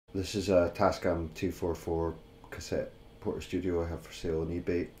This is a Tascam 244 cassette Portastudio I have for sale on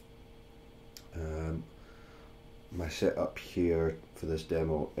eBay. My setup here for this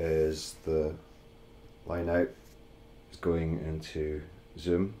demo is the line out is going into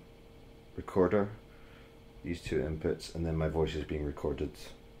Zoom recorder, these two inputs, and then my voice is being recorded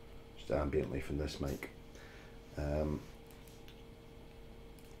just ambiently from this mic. I've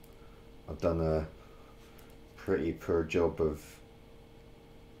done a pretty poor job of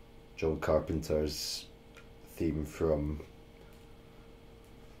John Carpenter's theme from,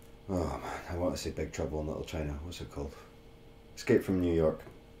 oh man, I want to say Big Trouble in Little China. What's it called? Escape from New York.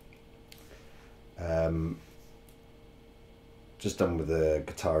 Just done with the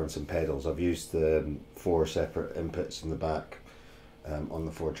guitar and some pedals. I've used the 4 separate inputs in the back on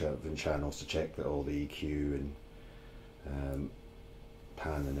the 4 different channels to check that all the EQ and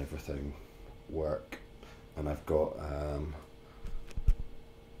pan and everything work. And I've got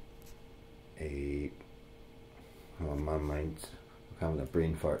my mind, I'm having a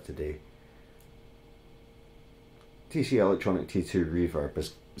brain fart today. TC Electronic T2 reverb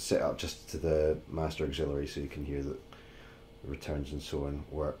is set up just to the master auxiliary so you can hear that the returns and so on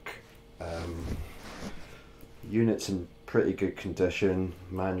work. Unit's in pretty good condition,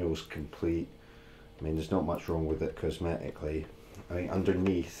 manual's complete. I mean, there's not much wrong with it cosmetically. I mean,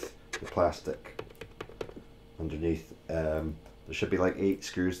 underneath the plastic, there should be like 8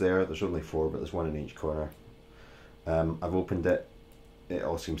 screws there. There's only 4, but there's 1 in each corner. I've opened it, it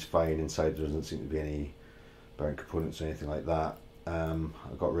all seems fine inside. There doesn't seem to be any burnt components or anything like that. I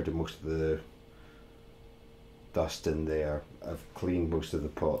got rid of most of the dust in there. I've cleaned most of the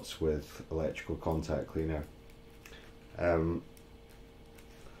pots with electrical contact cleaner. Some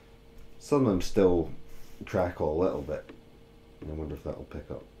of them still crackle a little bit. I wonder if that'll pick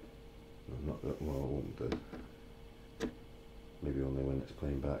up. Not that, well, it won't do. Maybe only when it's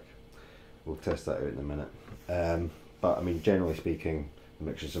playing back. We'll test that out in a minute. But I mean, generally speaking, the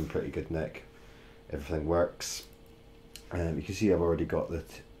mixture's in pretty good nick. Everything works. You can see I've already got the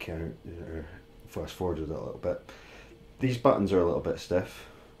fast forwarded a little bit. These buttons are a little bit stiff.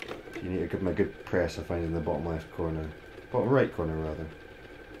 You need to give them a good press, I find, in the bottom left corner. Bottom right corner rather.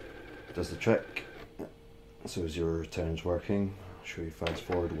 Does the trick. So is your returns working. I'll show you fast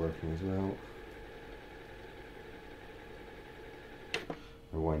forward working as well.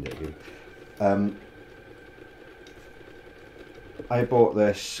 Rewind it again. I bought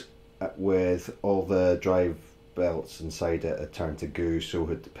this with all the drive belts inside it had turned to goo, so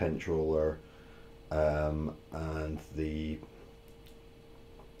had the pinch roller, and the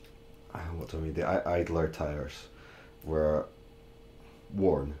the idler tires were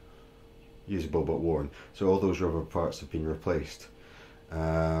worn, usable but worn. So all those rubber parts have been replaced.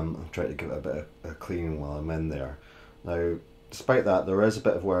 I'm trying to give it a bit of cleaning while I'm in there. Now, despite that, there is a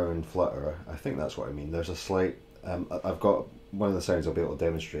bit of wear and flutter. I think that's what I mean. There's a slight. I've got one of the sounds. I'll be able to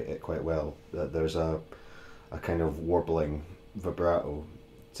demonstrate it quite well. There's a kind of warbling vibrato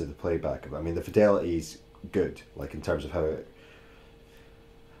to the playback of it. I mean, the fidelity's good, like in terms of how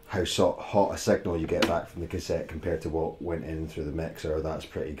hot a signal you get back from the cassette compared to what went in through the mixer. That's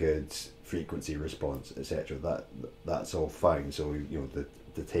pretty good. Frequency response, etc. That's all fine. So you know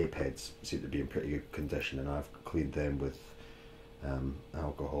the tape heads seem to be in pretty good condition, and I've cleaned them with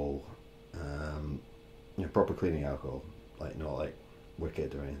alcohol, proper cleaning alcohol, like not like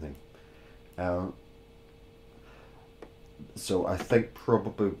Wicked or anything. So I think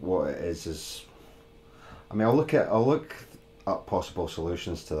probably what it is, I mean, I'll look up possible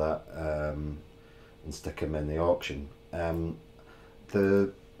solutions to that and stick them in the auction.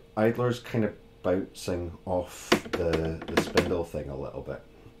 The idler's kind of bouncing off the spindle thing a little bit.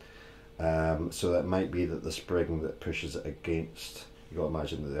 So that might be that the spring that pushes it against, you got to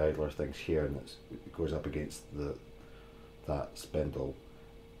imagine that the idler thing's here and it goes up against that spindle.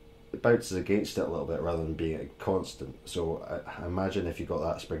 It bounces against it a little bit rather than being a constant. So I imagine if you got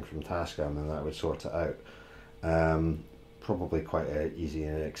that spring from Tascam, then that would sort it out. Probably quite an easy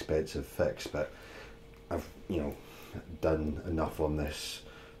and inexpensive fix, but I've done enough on this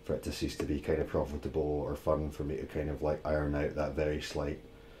for it to cease to be kind of profitable or fun for me to kind of like iron out that very slight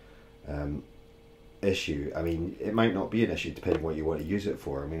issue. I mean, it might not be an issue depending what you want to use it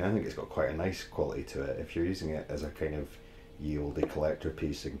for. I mean, I think it's got quite a nice quality to it. If you're using it as a kind of yieldy collector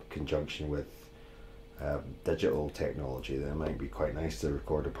piece in conjunction with digital technology, then it might be quite nice to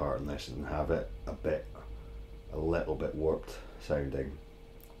record a part on this and have it a little bit warped sounding,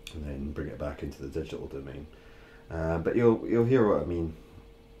 and then bring it back into the digital domain. But you'll hear what I mean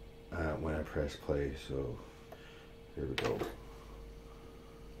when I press play. So here we go.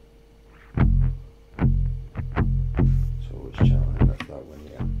 So which channel? I left that one,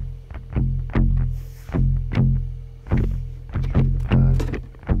 yeah.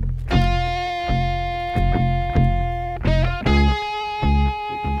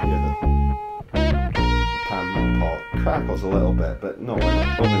 but no, only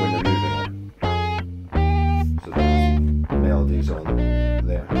when you're moving it. So the melody's on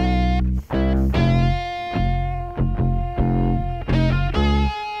there.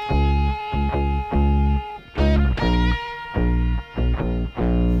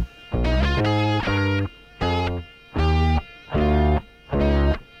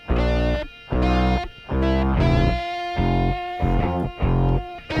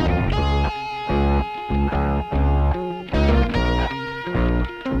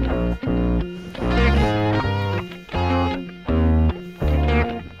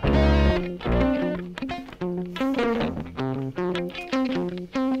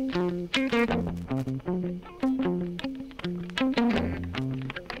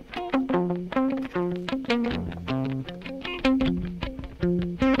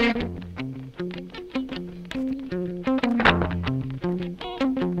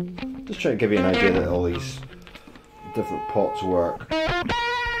 Try to give you an idea that all these different pots work. I'm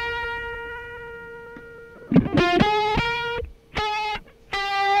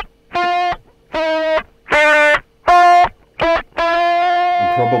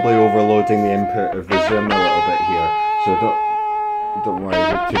probably overloading the input of the zoom a little bit here, so don't worry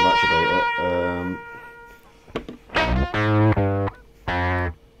too much about it.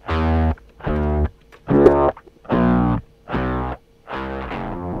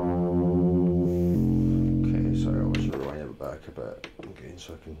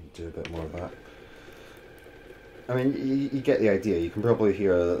 So I can do a bit more of that. I mean, you get the idea. You can probably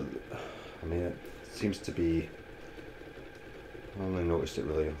hear that. I mean, it seems to be. I only noticed it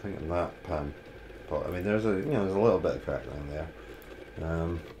really, I think, in that pan pot. I mean, there's a little bit of crack down there.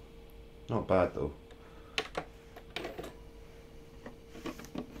 Not bad though.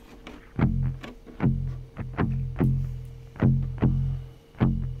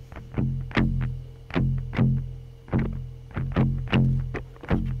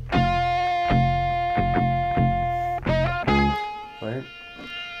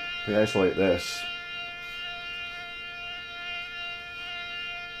 We isolate this.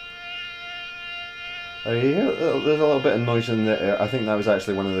 You hear there's a little bit of noise in there. I think that was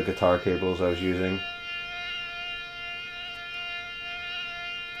actually one of the guitar cables I was using.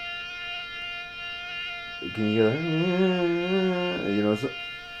 Can you hear that? You know,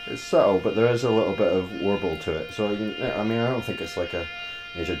 it's subtle, but there is a little bit of warble to it. So I mean, I don't think it's like a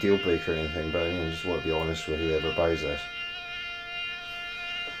major deal breaker or anything, but I just want to be honest with whoever buys this.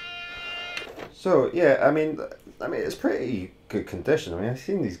 So yeah, I mean, it's pretty good condition. I mean, I've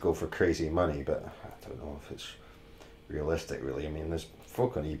seen these go for crazy money, but I don't know if it's realistic, really. I mean, there's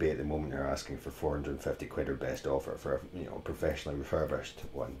folk on eBay at the moment who are asking for 450 quid or best offer for a professionally refurbished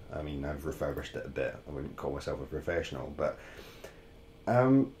one. I mean, I've refurbished it a bit. I wouldn't call myself a professional, but I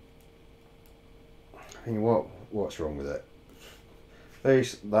mean, what's wrong with it?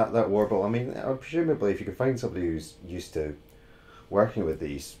 There's that warble. I mean, presumably, if you can find somebody who's used to working with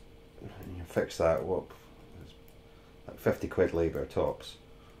these. You fix that, what, like 50 quid labour tops.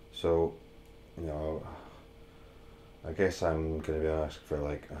 So, I guess I'm going to be asked for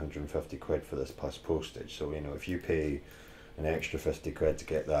like 150 quid for this plus postage. So, if you pay an extra 50 quid to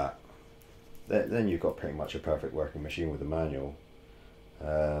get that, then you've got pretty much a perfect working machine with a manual.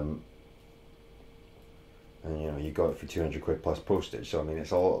 And you got it for 200 quid plus postage. So, I mean,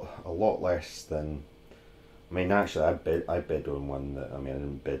 it's a lot less than. I mean, actually, I bid on one that, I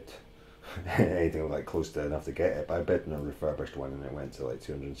didn't bid anything like close to enough to get it, but I bid on a refurbished one and it went to like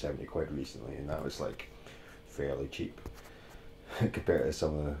 270 quid recently, and that was like fairly cheap compared to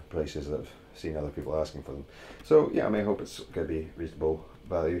some of the prices that I've seen other people asking for them. So yeah, I hope it's going to be reasonable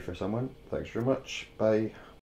value for someone. Thanks very much. Bye.